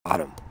Got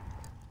him.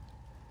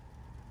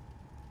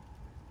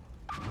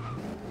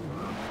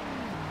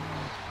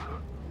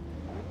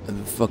 I've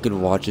been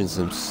fucking watching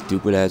some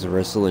stupid ass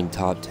wrestling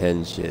top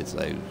 10 shits,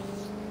 like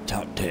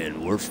top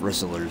 10 worst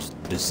wrestlers'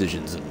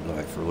 decisions in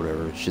life or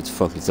whatever. Shit's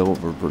fucking, some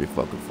of them are pretty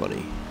fucking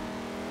funny.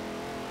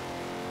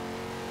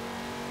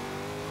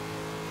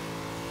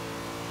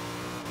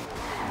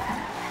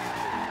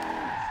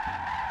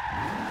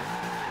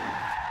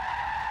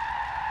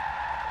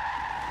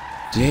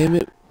 Damn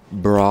it,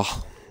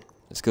 brah.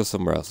 Let's go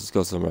somewhere else. Let's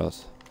go somewhere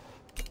else.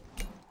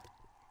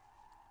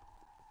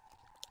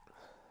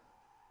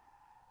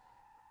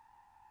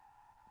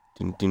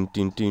 Ding ding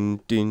ding ding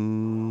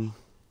ding.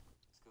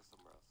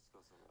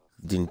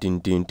 Ding ding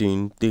ding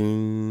ding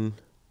ding.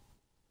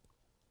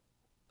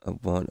 I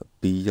wanna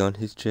be on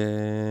his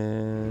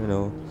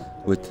channel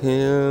with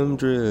him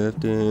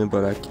drifting,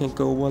 but I can't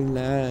go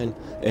online,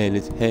 and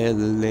it's hella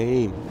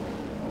lame.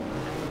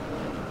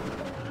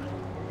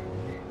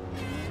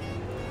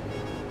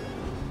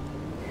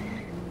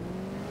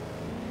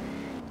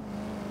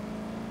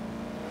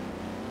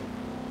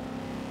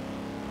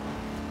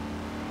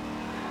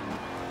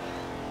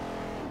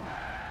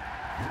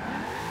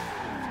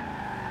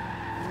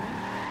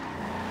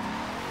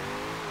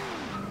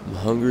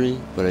 I'm hungry,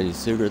 but I need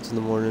cigarettes in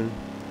the morning.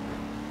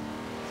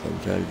 So I'm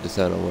trying to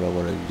decide on what I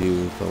want to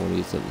do. If I want to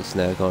get something to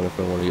snack on, if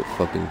I want to get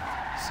fucking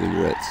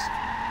cigarettes.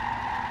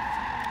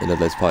 I know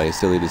that's probably a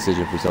silly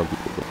decision for some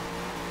people, but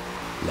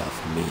not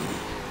for me.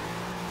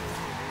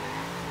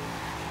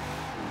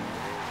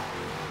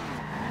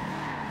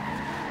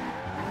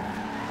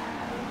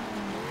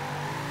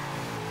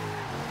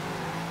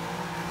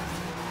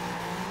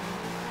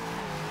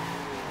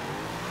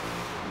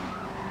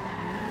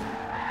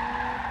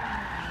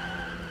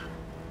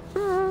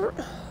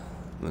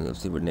 I'm gonna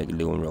see what nigga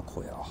doing real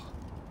quick.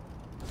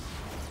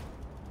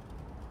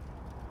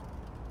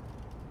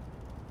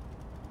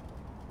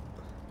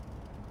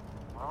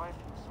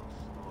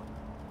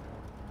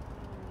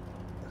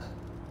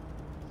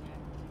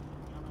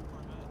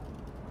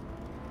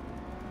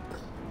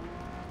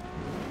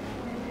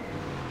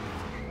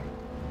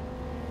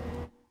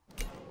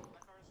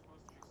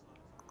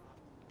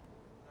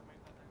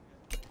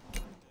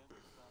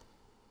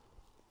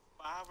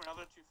 I have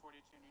another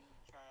 242 you need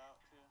to try out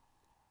too.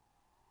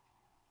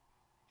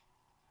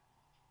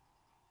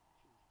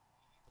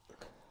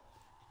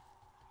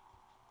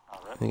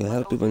 I think a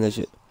lot of people in that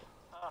shit.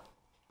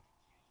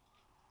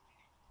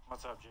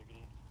 What's up,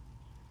 Jiggity?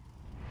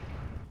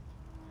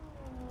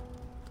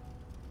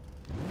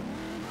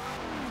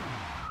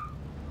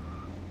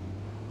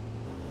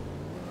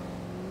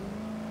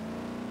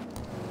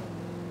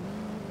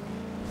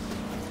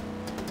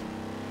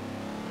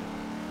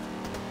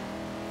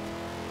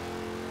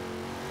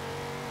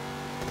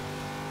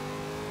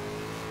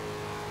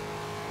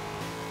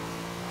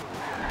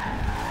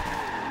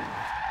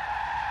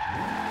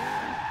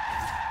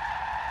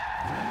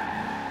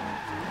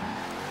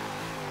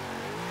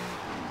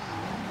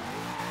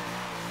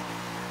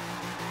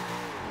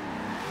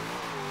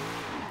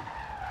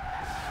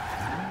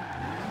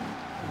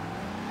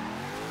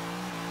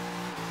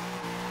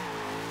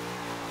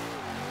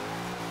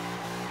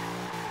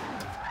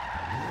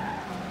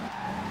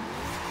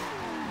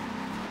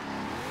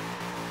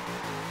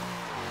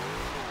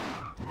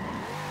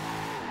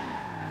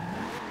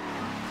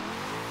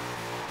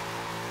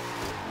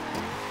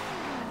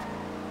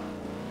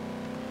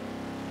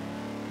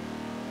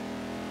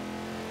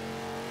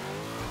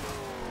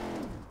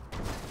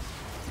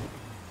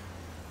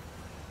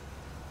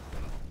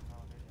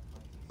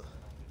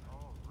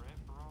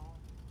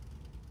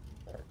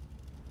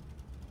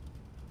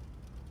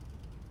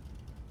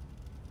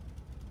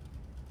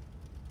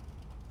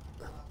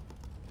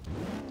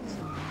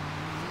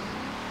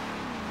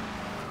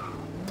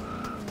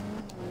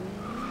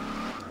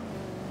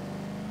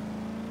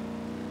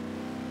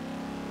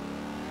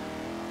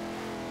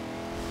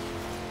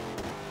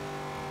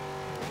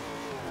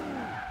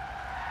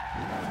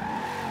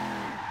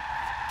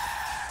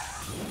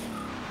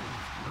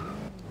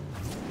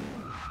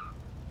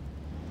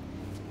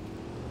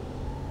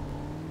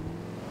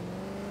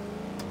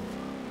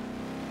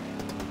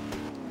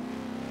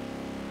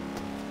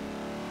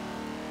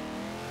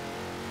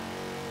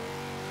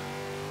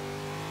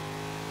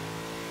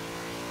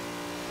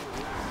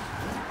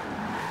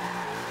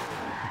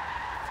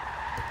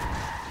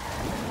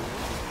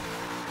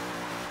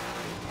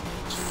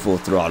 Full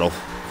throttle.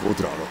 Full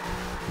throttle.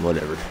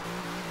 Whatever.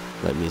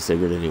 Light me a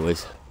cigarette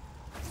anyways.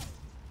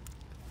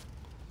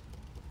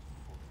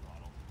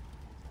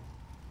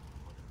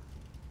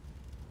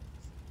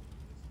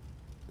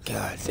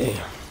 God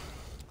damn.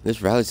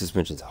 This rally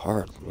suspension's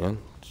hard, man.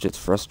 It's just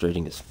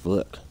frustrating as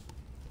fuck.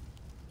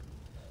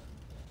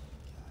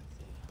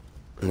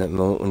 In that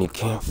moment when you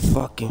can't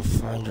fucking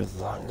find your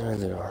line. There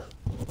they are.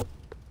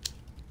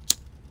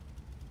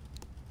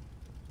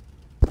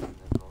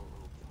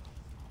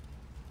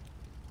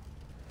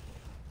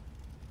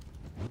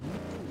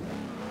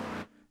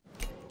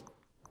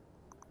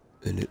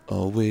 And it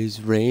always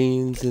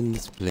rains in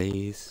this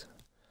place.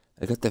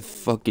 I got that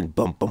fucking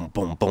bum bum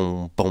bum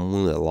bum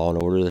bum that Law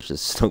and Order that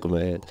just stunk in my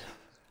head.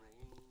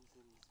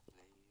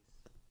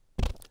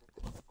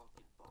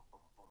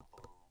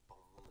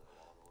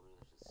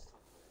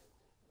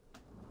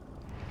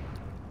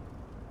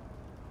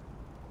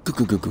 Goo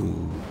goo goo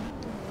goo.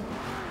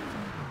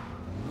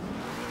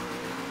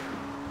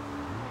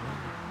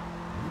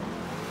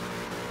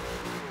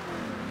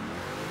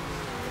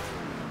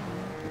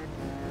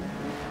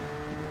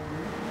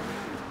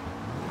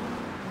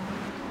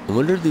 I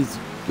wonder if these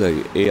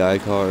like AI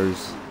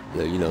cars,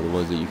 like, you know, the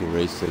ones that you can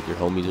race like your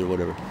homies or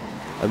whatever.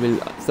 I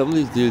mean, some of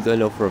these dudes I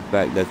know for a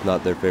fact that's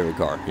not their favorite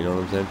car. You know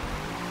what I'm saying?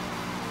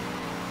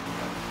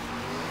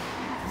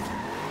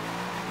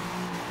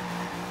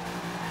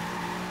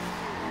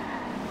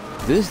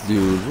 This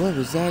dude, what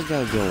is that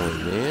guy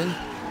going, man?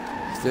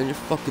 Stay in your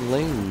fucking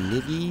lane,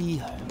 nigga.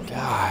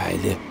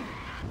 God.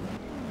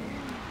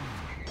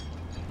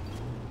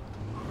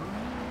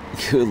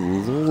 Good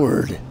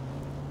lord.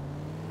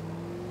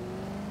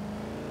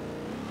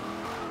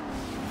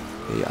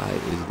 AI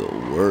is the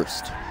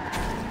worst.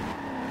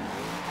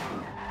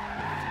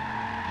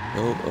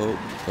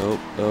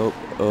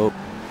 Oh.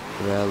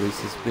 Rally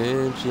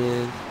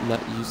suspension.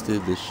 Not used to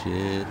this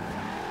shit.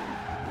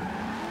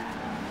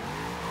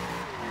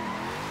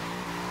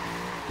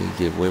 You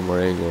get way more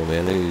angle,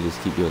 man. I need to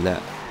just keep doing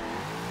that.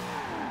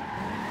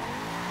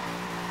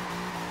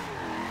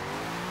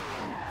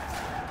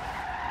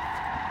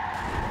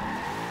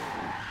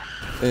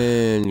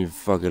 And you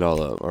fuck it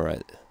all up.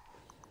 Alright.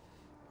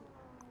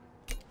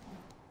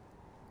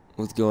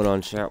 What's going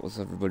on, chat? What's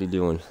everybody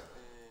doing?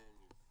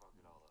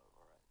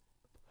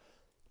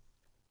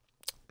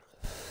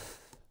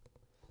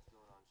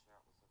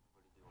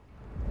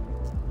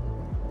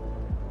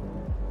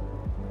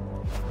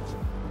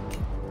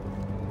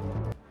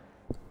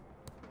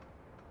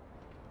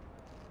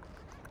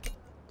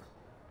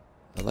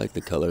 I like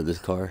the color of this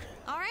car.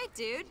 Alright,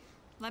 dude.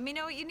 Let me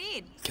know what you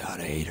need. God,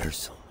 I hate her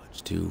so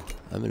much, too.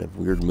 I'm in a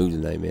weird mood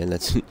tonight, man.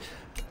 That's...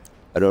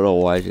 I don't know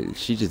why.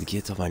 She just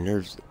gets on my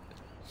nerves.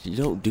 You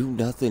don't do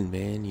nothing,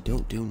 man. You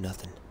don't do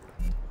nothing.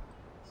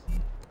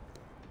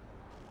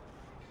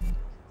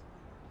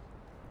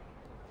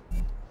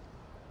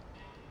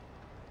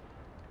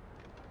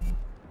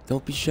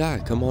 Don't be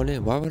shy. Come on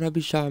in. Why would I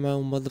be shy in my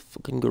own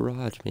motherfucking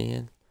garage,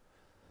 man?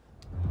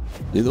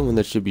 You're the one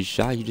that should be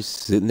shy. You just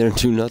sitting there and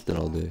do nothing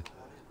all day.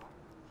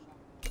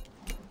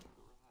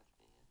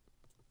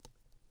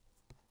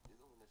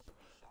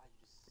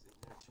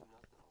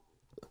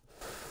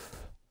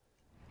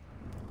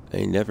 I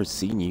ain't never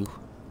seen you.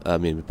 I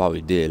mean, we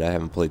probably did. I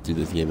haven't played through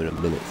this game in a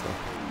minute, so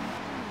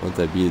once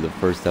I beat it the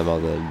first time, I'll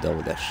be done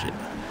with that shit.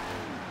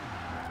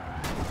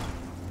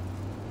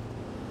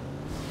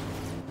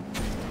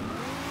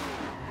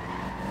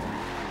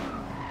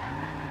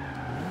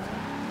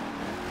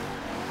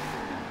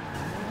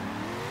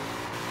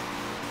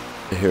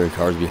 I hear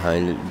cars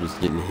behind it just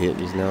getting hit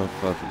just now.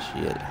 Fucking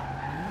shit.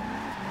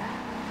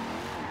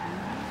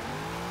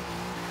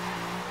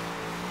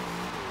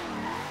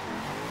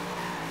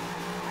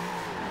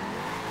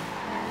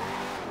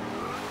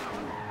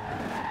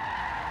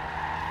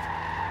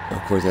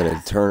 Of course, I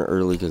had to turn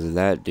early because of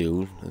that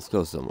dude. Let's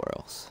go somewhere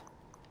else.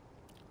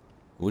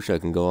 Wish I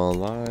can go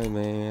online,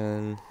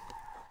 man.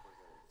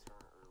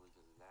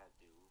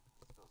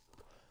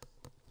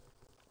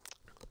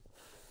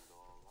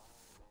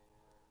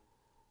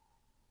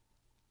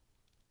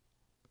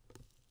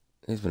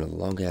 It's been a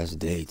long ass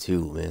day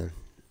too, man.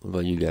 What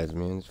about you guys,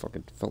 man? It's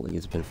fucking felt like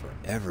it's been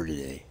forever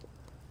today.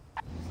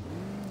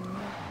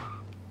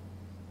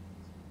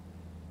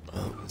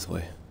 Oh, this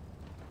way.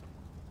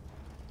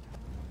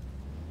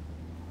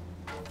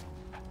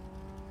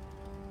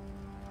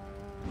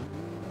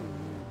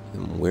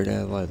 Some weird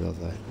ass lights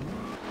outside.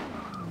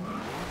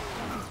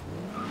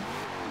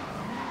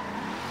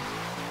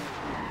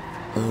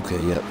 Okay,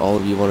 yeah, all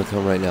of you want to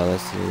come right now. That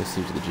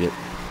seems legit.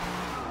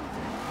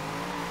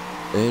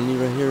 And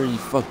you right here? Are you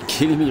fucking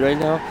kidding me right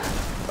now?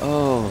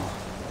 Oh,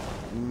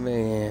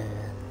 man.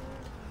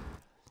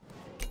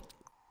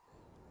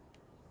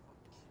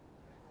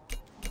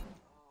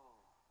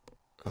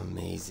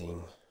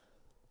 Amazing.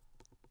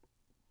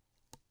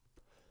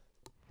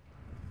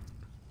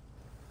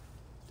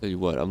 Tell you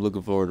what, I'm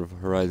looking forward to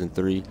Horizon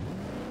 3.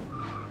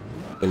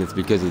 And it's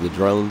because of the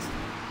drones.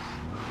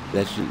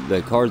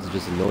 That cars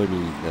just annoy me.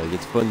 Like,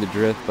 it's fun to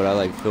drift, but I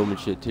like filming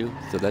shit too.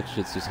 So that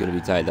shit's just gonna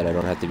be tight that I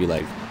don't have to be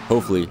like,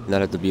 hopefully,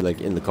 not have to be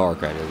like in the car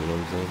kind of, you know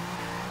what I'm saying?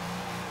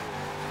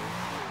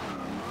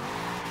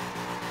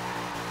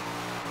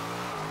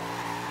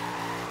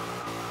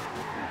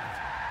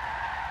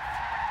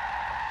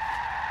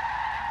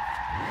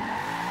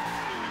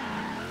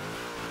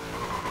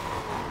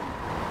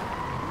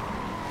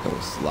 That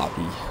was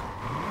sloppy.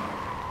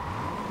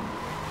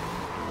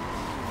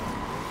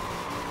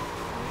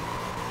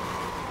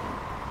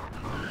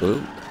 Ooh.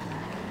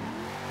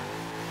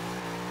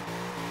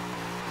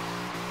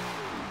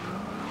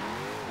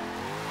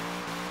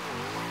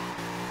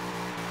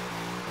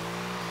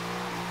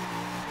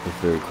 My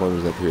favorite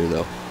corners up here,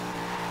 though.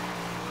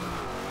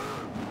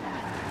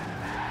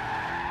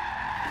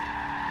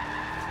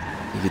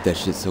 You get that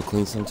shit so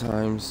clean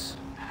sometimes.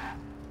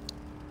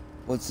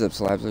 What's up,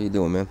 Slabs? How you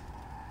doing, man?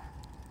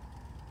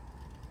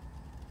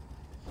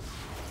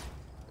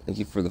 Thank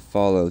you for the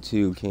follow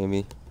too, Cammy.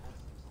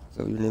 Is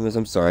that what your name is?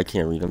 I'm sorry, I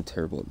can't read. I'm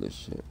terrible at this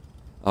shit.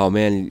 Oh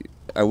man,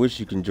 I wish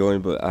you can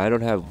join, but I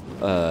don't have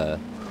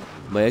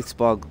my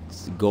Xbox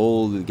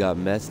Gold got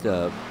messed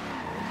up.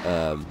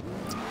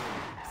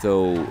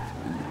 So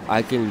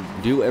I can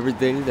do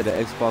everything that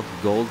an Xbox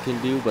Gold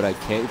can do, but I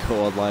can't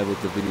go online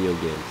with the video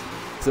games.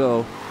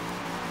 So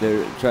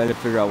they're trying to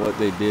figure out what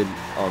they did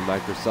on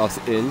Microsoft's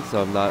end,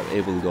 so I'm not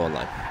able to go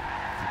online.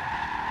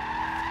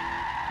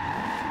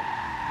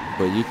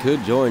 But you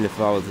could join if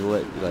I was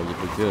like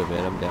if you could,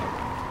 man. I'm down.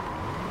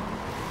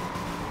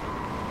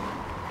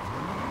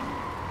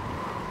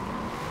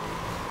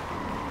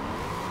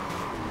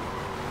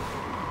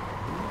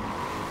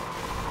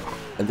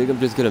 I think I'm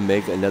just gonna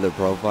make another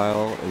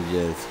profile and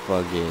just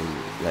fucking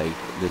like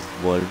this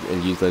one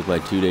and use like my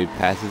 2-day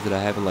passes that I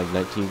have in like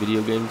 19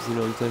 video games. You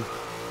know what I'm saying?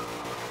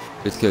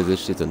 Just because this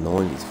shit's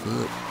annoying as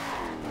fuck.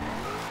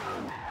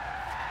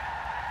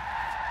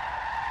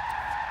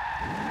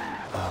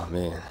 Oh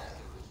man.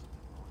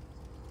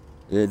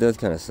 Yeah, it does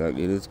kind of suck.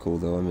 It is cool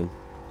though. I mean,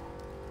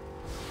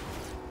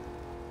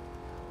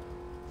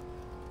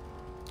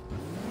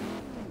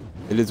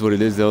 it is what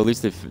it is though. At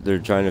least they're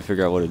trying to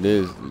figure out what it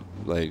is.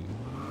 Like,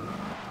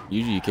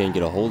 usually you can't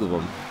get a hold of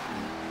them.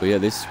 But yeah,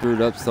 they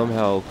screwed up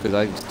somehow because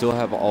I still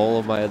have all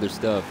of my other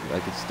stuff. I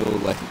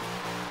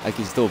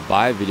can still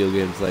buy video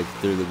games like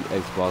through the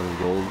Xbox and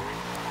Gold.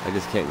 I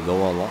just can't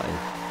go online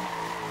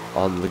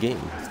on the game.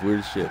 It's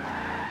weird as shit.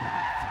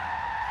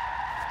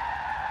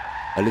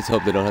 I just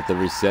hope they don't have to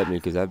reset me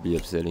because that'd be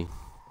upsetting.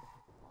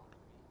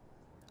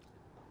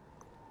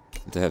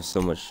 To have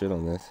so much shit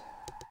on this.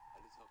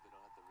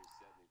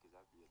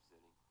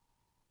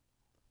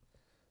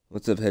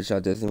 What's up,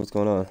 Headshot Destiny? What's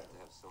going on?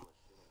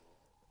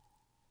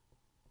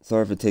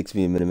 Sorry if it takes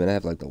me a minute, man. I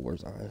have like the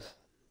worst eyes.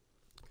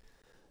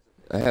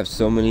 I have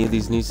so many of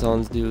these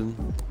Nissans, dude.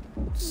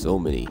 So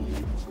many.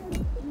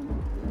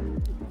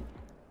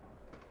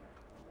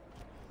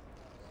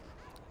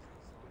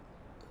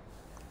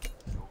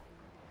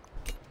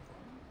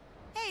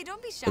 Hey,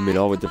 don't be shy. I mean,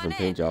 all with Come different on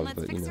paint in, jobs, let's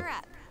but you fix know. her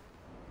up.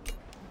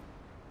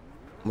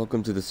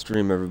 Welcome to the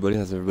stream, everybody.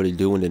 How's everybody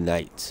doing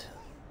tonight?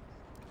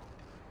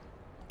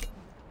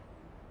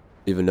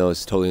 Even though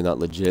it's totally not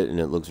legit and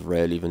it looks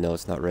red, even though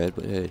it's not red,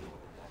 but hey.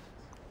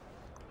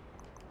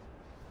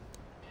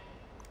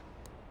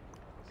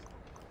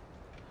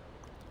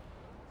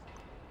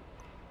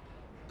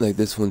 Like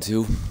this one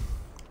too.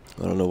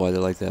 I don't know why they're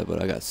like that,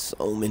 but I got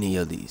so many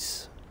of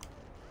these.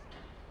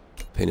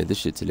 Painted this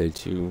shit today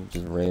too,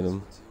 just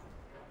random.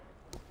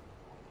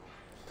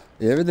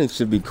 Yeah, everything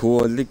should be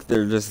cool. I think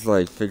they're just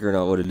like figuring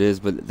out what it is,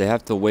 but they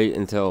have to wait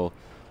until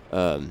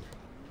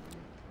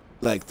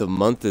like the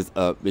month is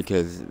up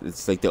because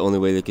it's like the only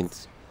way they can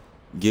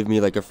give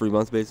me like a free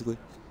month basically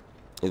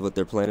is what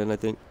they're planning, I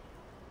think,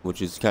 which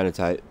is kind of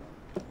tight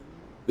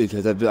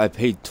because I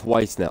paid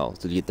twice now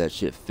to get that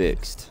shit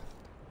fixed.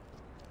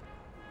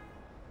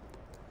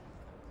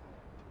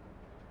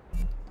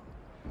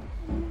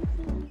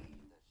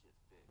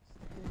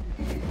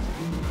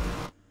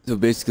 So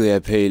basically I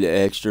paid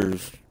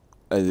extras.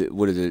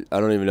 What is it?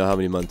 I don't even know how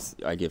many months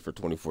I get for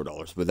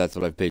 $24, but that's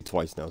what I've paid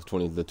twice now.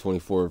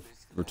 24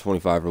 or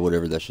 25 or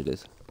whatever that shit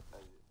is.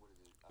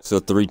 So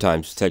 3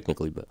 times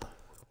technically, but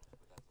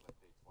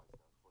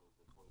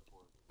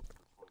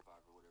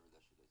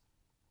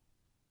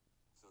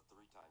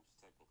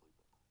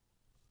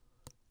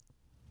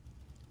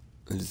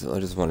I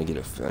just want to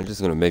get I'm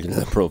just gonna make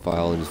another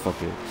profile and just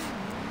fucking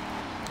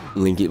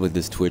link it with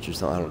this Twitch or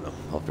something. I don't know.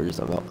 I'll figure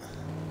something out.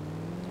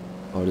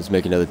 I'll just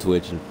make another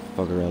Twitch and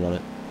fuck around on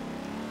it.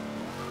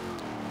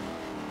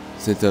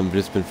 Since I've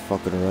just been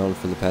fucking around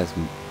for the past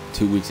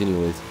 2 weeks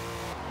anyways.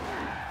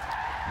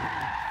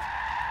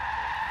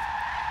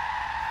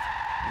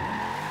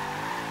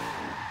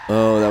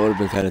 Oh, that would have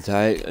been kind of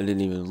tight. I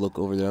didn't even look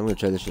over there. I'm going to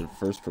try this shit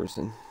first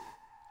person.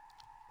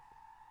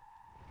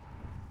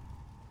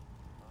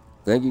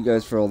 Thank you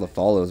guys for all the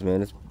follows,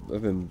 man. It's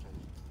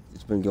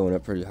been going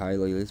up pretty high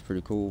lately. It's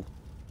pretty cool.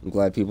 I'm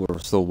glad people are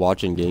still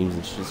watching games,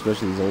 and shit,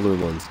 especially these older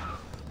ones.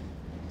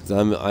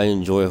 Because I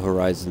enjoy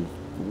Horizon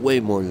way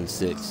more than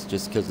 6,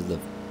 just because of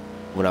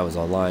when I was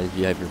online.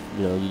 You have your,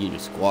 you get your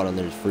squad on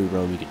there, it's free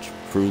roam, you get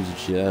cruise and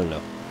shit. I don't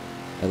know.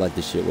 I like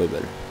this shit way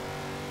better.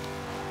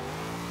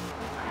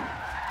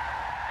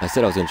 I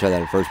said I was gonna try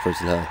that in first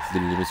person, huh?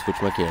 Didn't even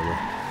switch my camera.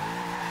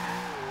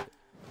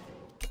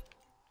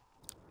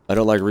 I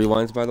don't like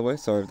rewinds, by the way.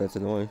 Sorry if that's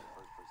annoying.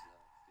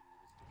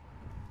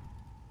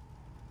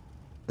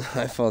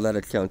 I follow that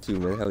account too,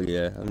 man. Hell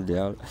yeah, I'm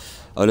down.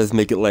 I'll just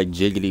make it like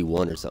Jiggity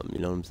 1 or something,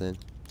 you know what I'm saying?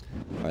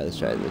 Alright, let's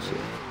try this shit.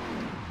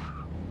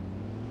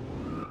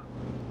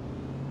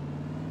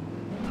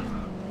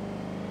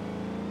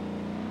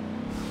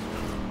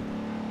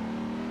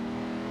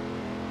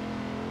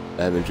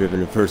 I haven't driven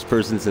in first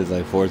person since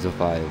like Forza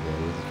 5,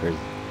 man. This is crazy.